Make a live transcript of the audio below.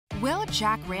Will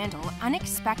Jack Randall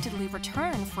unexpectedly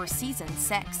return for Season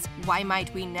 6? Why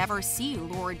might we never see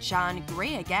Lord John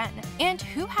Grey again? And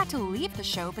who had to leave the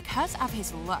show because of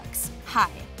his looks? Hi,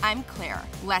 I'm Claire.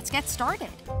 Let's get started.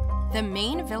 The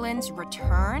main villains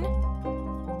return?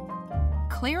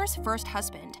 Claire's first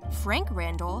husband, Frank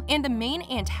Randall, and the main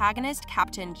antagonist,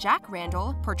 Captain Jack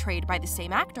Randall, portrayed by the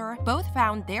same actor, both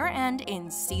found their end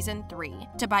in Season 3.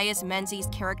 Tobias Menzies'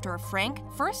 character Frank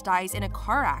first dies in a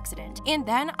car accident, and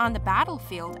then on the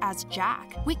battlefield as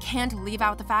Jack. We can't leave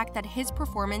out the fact that his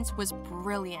performance was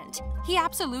brilliant. He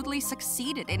absolutely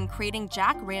succeeded in creating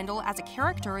Jack Randall as a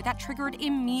character that triggered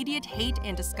immediate hate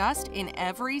and disgust in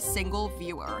every single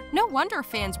viewer. No wonder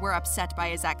fans were upset by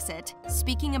his exit.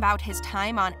 Speaking about his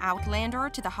time on Outlander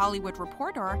to The Hollywood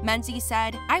Reporter, Menzies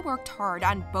said, "I worked hard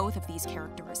on both of these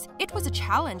characters. It was a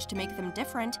challenge to make them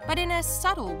different, but in a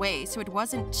subtle way so it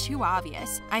wasn't too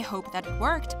obvious. I hope that it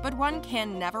worked, but one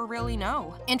can never really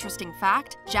know." Interesting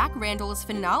fact, Jack Randall's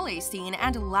finale scene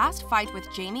and last fight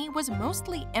with Jamie was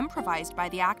mostly improvised by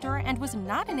the actor and was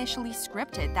not initially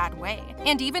scripted that way.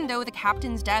 And even though the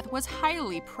captain's death was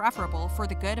highly preferable for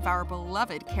the good of our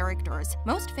beloved characters,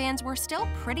 most fans were still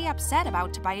pretty upset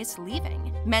about Tobias leaving.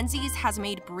 Menzies has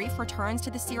made brief returns to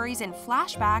the series in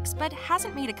flashbacks, but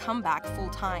hasn't made a comeback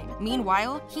full-time.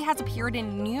 Meanwhile, he has appeared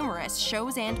in numerous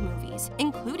shows and movies,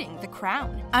 including The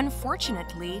Crown.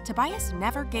 Unfortunately, Tobias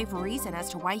never gave reason as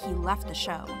to why he left the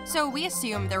show, so we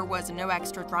assume there was no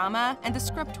extra drama and the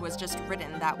script was just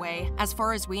written that way. As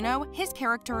far as we know, his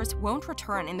characters won't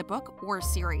return in the book or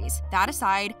series. That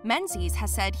aside, Menzies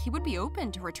has said he would be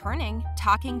open to returning.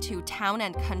 Talking to Town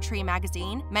and Country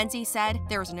magazine, Menzies said,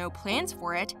 "There's no plans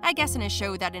for it. I guess in a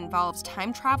show that involves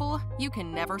time travel, you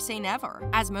can never say never."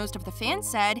 As most of the fans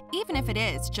said, even if it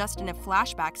is just in a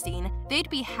flashback scene, they'd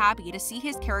be happy to see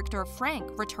his character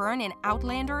Frank return in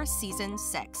Outlander Season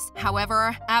 6.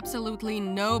 However, absolutely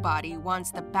nobody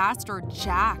wants the bastard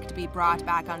Jack to be brought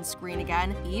back on screen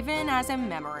again, even as a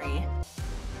memory.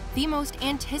 The most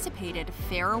anticipated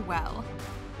farewell.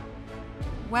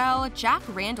 Well, Jack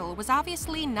Randall was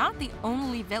obviously not the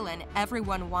only villain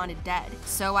everyone wanted dead,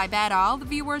 so I bet all the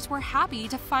viewers were happy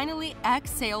to finally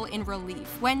exhale in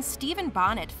relief when Stephen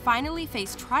Bonnet finally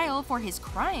faced trial for his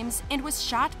crimes and was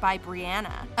shot by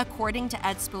Brianna. According to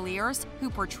Ed Speleers, who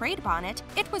portrayed Bonnet,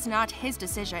 it was not his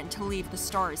decision to leave the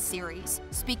Starz series.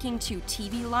 Speaking to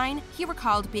TV Line, he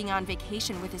recalled being on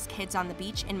vacation with his kids on the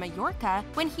beach in Mallorca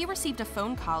when he received a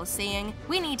phone call saying,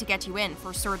 "We need to get you in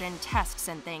for certain tests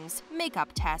and things, makeup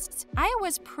tests." I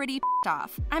was pretty pissed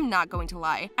off. I'm not going to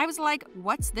lie. I was like,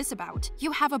 "What's this about?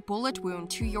 You have a bullet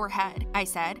wound to your head." I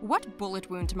said, "What bullet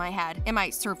wound to my head? Am I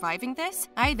surviving this?"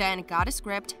 I then got a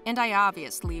script, and I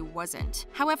obviously wasn't.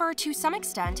 However, to some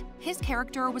extent, his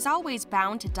character was always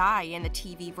bound to die in the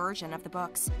TV version of the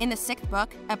books. In the 6th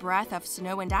book, A Breath of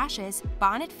Snow and Ashes,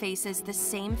 Bonnet faces the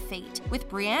same fate, with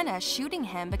Brianna shooting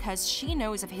him because she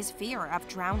knows of his fear of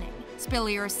drowning.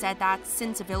 Speleers said that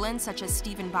since a villain such as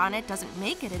Stephen Bonnet doesn't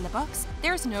make it in the books,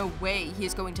 there's no way he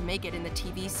is going to make it in the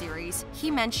TV series.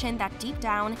 He mentioned that deep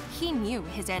down, he knew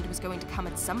his end was going to come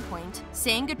at some point.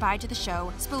 Saying goodbye to the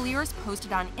show, Speleers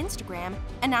posted on Instagram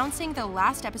announcing the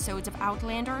last episodes of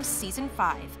Outlander Season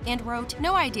 5 and wrote,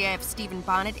 "No idea if Stephen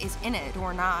Bonnet is in it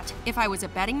or not. If I was a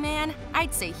betting man,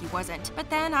 I'd say he wasn't, but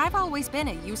then I've always been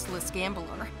a useless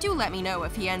gambler. Do let me know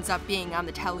if he ends up being on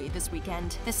the telly this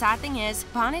weekend." The sad thing is,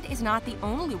 Bonnet is not the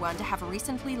only one to have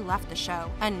recently left the show.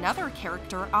 Another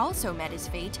character also met his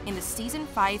fate in the Season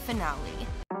 5 finale.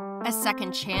 A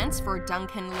second chance for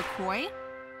Duncan Lacroix?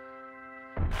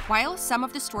 While some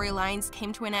of the storylines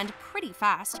came to an end pretty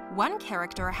fast, one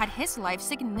character had his life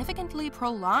significantly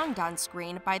prolonged on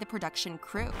screen by the production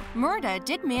crew. Murtagh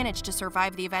did manage to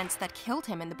survive the events that killed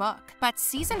him in the book, but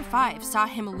Season 5 saw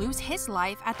him lose his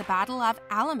life at the Battle of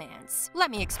Alamance.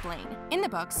 Let me explain. In the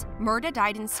books, Murtagh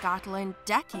died in Scotland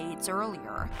decades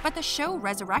earlier, but the show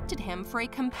resurrected him for a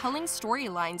compelling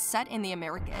storyline set in the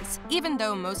Americas, even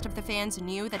though most of the fans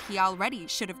knew that he already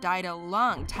should have died a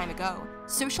long time ago.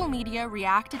 Social media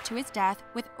reacted to his death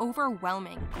with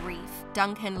overwhelming grief.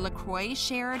 Duncan Lacroix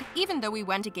shared, "Even though we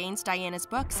went against Diana's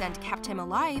books and kept him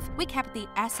alive, we kept the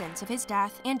essence of his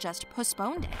death and just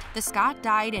postponed it. The Scot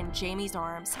died in Jamie's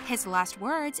arms. His last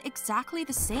words exactly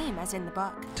the same as in the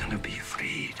book." Don't be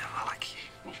afraid, Alaki.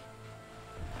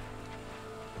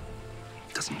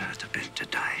 Doesn't hurt a bit to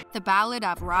die. The Ballad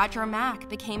of Roger Mac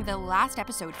became the last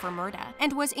episode for Murtagh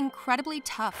and was incredibly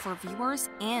tough for viewers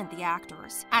and the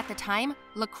actors. At the time,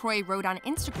 Lacroix wrote on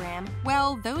Instagram,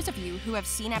 "Well, those of you who have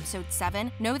seen episode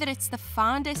 7 know that it's the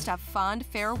fondest of fond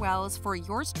farewells for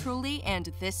yours truly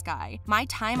and this guy. My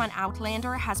time on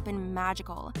Outlander has been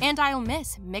magical, and I'll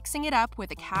miss mixing it up with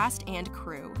the cast and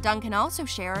crew." Duncan also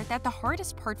shared that the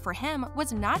hardest part for him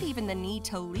was not even the need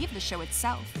to leave the show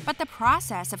itself, but the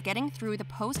process of getting through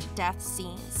the post-death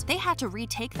scenes. They had to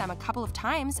retake them a couple of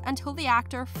times until the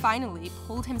actor finally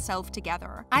pulled himself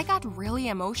together. "I got really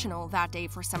emotional that day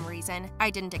for some reason. I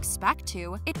didn't expect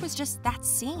to. It was just that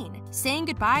scene. Saying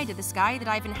goodbye to this guy that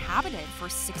I've inhabited for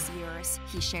 6 years,"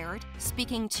 he shared.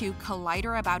 Speaking to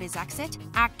Collider about his exit,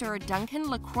 actor Duncan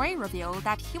Lacroix revealed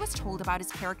that he was told about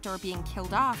his character being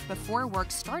killed off before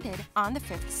work started on the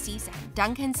 5th season.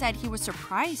 Duncan said he was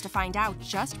surprised to find out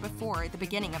just before the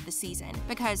beginning of the season,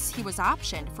 because he was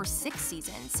optioned for 6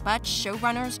 seasons, but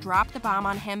showrunners dropped the bomb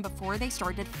on him before they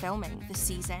started filming the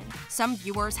season. Some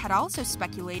viewers had also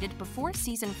speculated before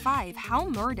season 5 how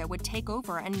Murtagh would take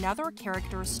over another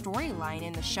character's storyline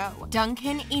in the show,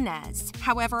 Duncan Inez.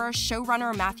 However,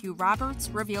 showrunner Matthew Roberts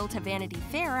revealed to Vanity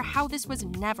Fair how this was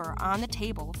never on the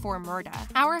table for Murtagh.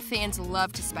 "Our fans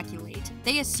love to speculate.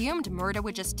 They assumed Murtagh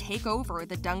would just take over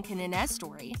the Duncan Inez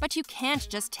story, but you can't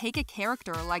just take a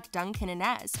character like Duncan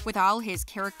Inez with all his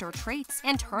character traits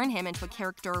and turn him into a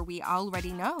character we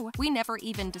already know. We never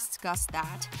even discussed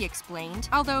that," he explained,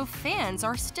 although fans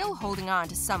are still holding on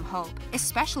to some hope,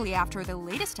 especially after the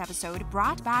latest episode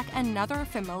brought back another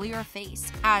familiar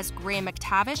face, as Graham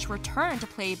McTavish returned to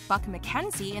play Buck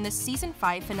Mackenzie in the season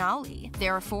 5 finale.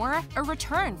 Therefore, a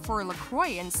return for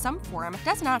Lacroix in some form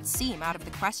does not seem out of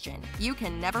the question. You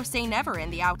can never say never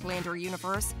in the Outlander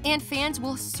universe, and fans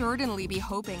will certainly be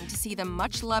hoping to see the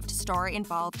much-loved star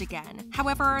involved again.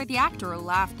 However, the actor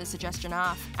laughed the suggestion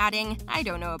off, adding, "I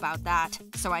don't know about that,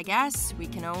 so I guess we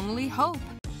can only hope."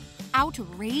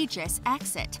 Outrageous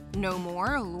exit. No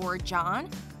more Lord John?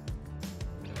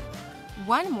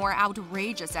 One more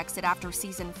outrageous exit after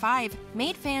season 5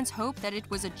 made fans hope that it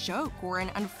was a joke or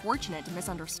an unfortunate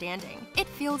misunderstanding. It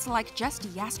feels like just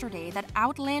yesterday that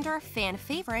Outlander fan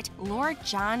favorite Lord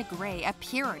John Grey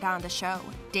appeared on the show.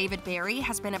 David Barry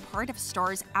has been a part of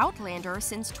Star's Outlander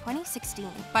since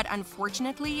 2016, but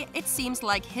unfortunately, it seems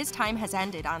like his time has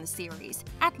ended on the series,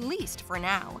 at least for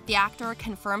now. The actor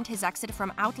confirmed his exit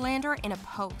from Outlander in a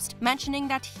post, mentioning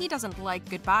that he doesn't like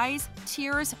goodbyes,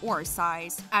 tears, or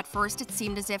sighs. At first, it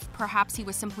seemed as if perhaps he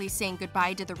was simply saying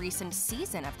goodbye to the recent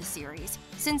season of the series,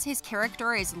 since his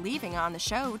character is leaving on the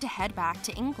show to head back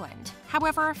to England.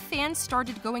 However, fans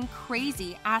started going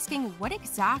crazy asking what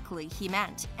exactly he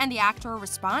meant, and the actor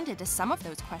responded to some of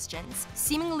those questions,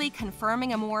 seemingly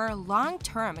confirming a more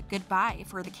long-term goodbye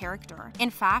for the character. In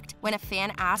fact, when a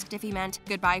fan asked if he meant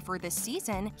goodbye for this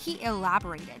season, he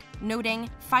elaborated, noting,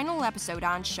 "Final episode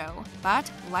on show, but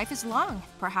life is long,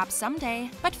 perhaps someday."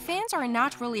 But fans are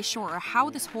not really sure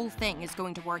how this whole thing is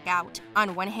going to work out.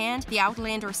 On one hand, the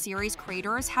Outlander series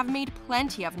creators have made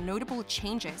plenty of notable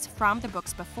changes from the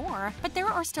books before, but there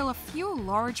are still a few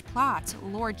large plots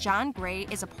Lord John Grey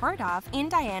is a part of in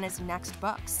Diana's next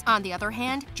books. On the other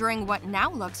hand, during what now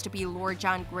looks to be Lord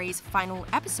John Grey's final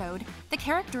episode, the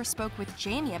character spoke with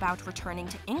Jamie about returning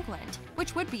to England,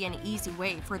 which would be an easy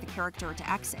way for the character to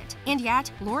exit. And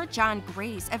yet, Lord John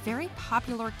Grey's a very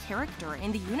popular character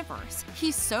in the universe.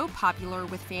 He's so popular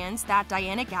with fans that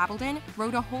Diana Gabaldon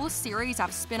wrote a whole series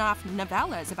of spin-off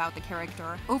novellas about the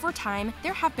character. Over time,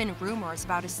 there have been rumors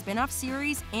about a spin-off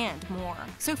series and more.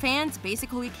 So fans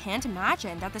basically can't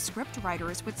imagine that the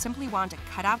scriptwriters would simply want to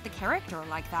cut out the character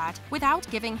like that without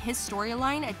giving his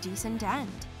storyline a decent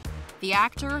end. The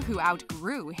actor who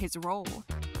outgrew his role.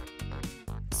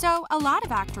 So, a lot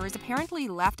of actors apparently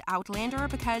left Outlander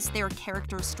because their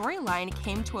character's storyline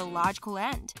came to a logical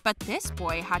end. But this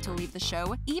boy had to leave the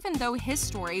show even though his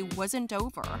story wasn't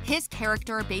over. His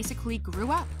character basically grew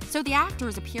up, so the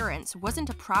actor's appearance wasn't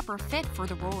a proper fit for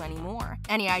the role anymore.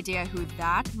 Any idea who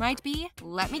that might be?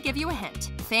 Let me give you a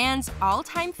hint. Fans'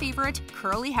 all-time favorite,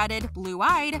 curly-headed,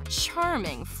 blue-eyed,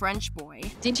 charming French boy.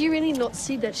 Did you really not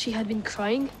see that she had been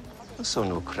crying? I saw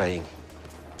no crying.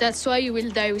 That's why you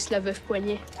will die with La Veuve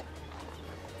Poignée.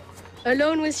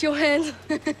 Alone with your hand.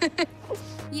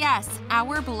 Yes,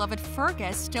 our beloved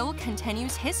Fergus still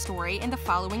continues his story in the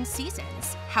following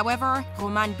seasons. However,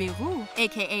 Romann Berrux,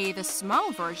 aka the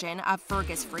small version of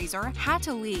Fergus Fraser, had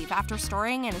to leave after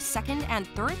starring in a second and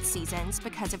third seasons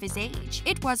because of his age.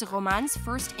 It was Romann's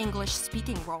first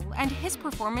English-speaking role, and his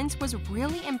performance was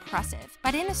really impressive.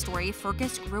 But in the story,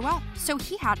 Fergus grew up, so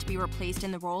he had to be replaced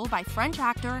in the role by French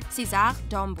actor César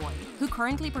Domboy, who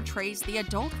currently portrays the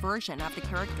adult version of the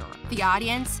character. The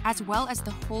audience, as well as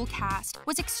the whole cast,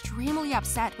 was extremely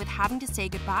upset with having to say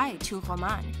goodbye to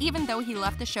Romann. Even though he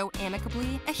left the show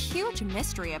amicably, a huge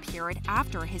mystery appeared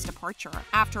after his departure.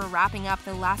 After wrapping up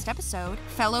the last episode,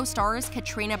 fellow stars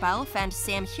Katrina Balfe and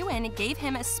Sam Heughan gave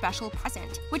him a special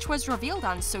present, which was revealed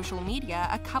on social media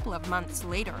a couple of months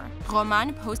later.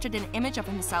 Romann posted an image of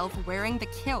himself wearing the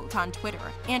kilt on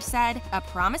Twitter and said, "A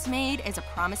promise made is a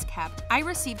promise kept. I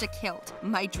received a kilt,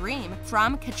 my dream,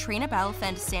 from Katrina Balfe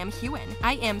and Sam Heughan.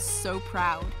 I am so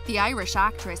proud." The Irish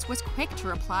actress was quick to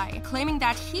reply, claiming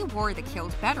that he wore the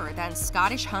kilt better than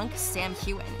Scottish hunk Sam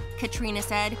Heughan. Katrina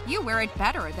said, "You wear it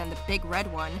better than the big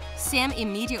red one." Sam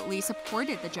immediately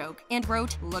supported the joke and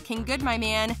wrote, "Looking good, my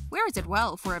man. Wears it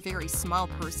well for a very small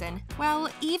person." Well,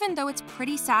 even though it's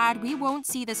pretty sad we won't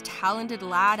see this talented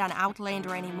lad on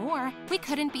Outlander anymore, we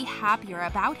couldn't be happier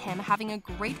about him having a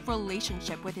great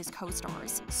relationship with his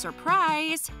co-stars.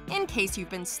 Surprise! In case you've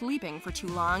been sleeping for too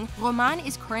long, Romann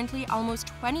is currently almost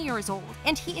 20 years old,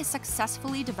 and he is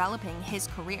successfully developing his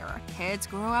career. Kids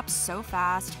grow up so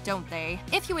fast, don't they?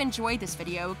 If you enjoyed this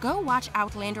video, go watch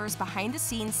Outlander's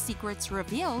behind-the-scenes secrets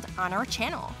revealed on our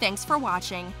channel. Thanks for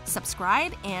watching,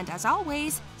 subscribe, and as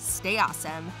always, stay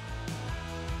awesome!